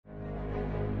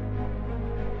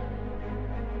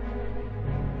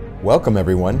Welcome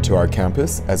everyone to our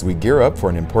campus as we gear up for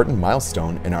an important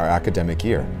milestone in our academic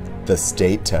year, the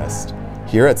state test.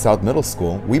 Here at South Middle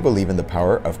School, we believe in the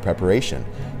power of preparation,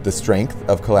 the strength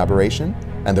of collaboration,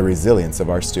 and the resilience of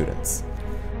our students.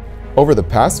 Over the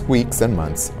past weeks and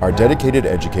months, our dedicated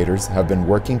educators have been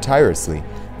working tirelessly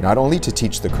not only to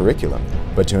teach the curriculum,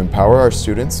 but to empower our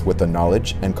students with the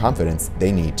knowledge and confidence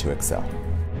they need to excel.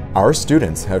 Our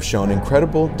students have shown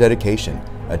incredible dedication,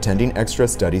 attending extra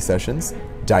study sessions,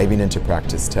 diving into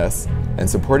practice tests, and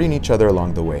supporting each other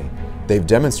along the way. They've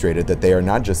demonstrated that they are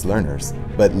not just learners,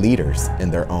 but leaders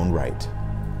in their own right.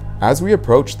 As we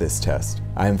approach this test,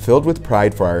 I am filled with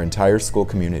pride for our entire school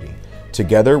community.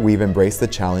 Together, we've embraced the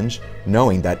challenge,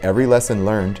 knowing that every lesson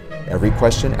learned, every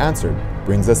question answered,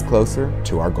 brings us closer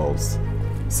to our goals.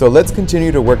 So let's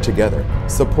continue to work together,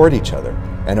 support each other,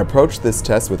 and approach this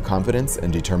test with confidence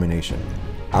and determination.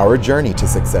 Our journey to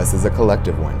success is a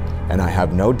collective one, and I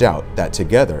have no doubt that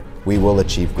together we will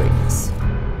achieve greatness.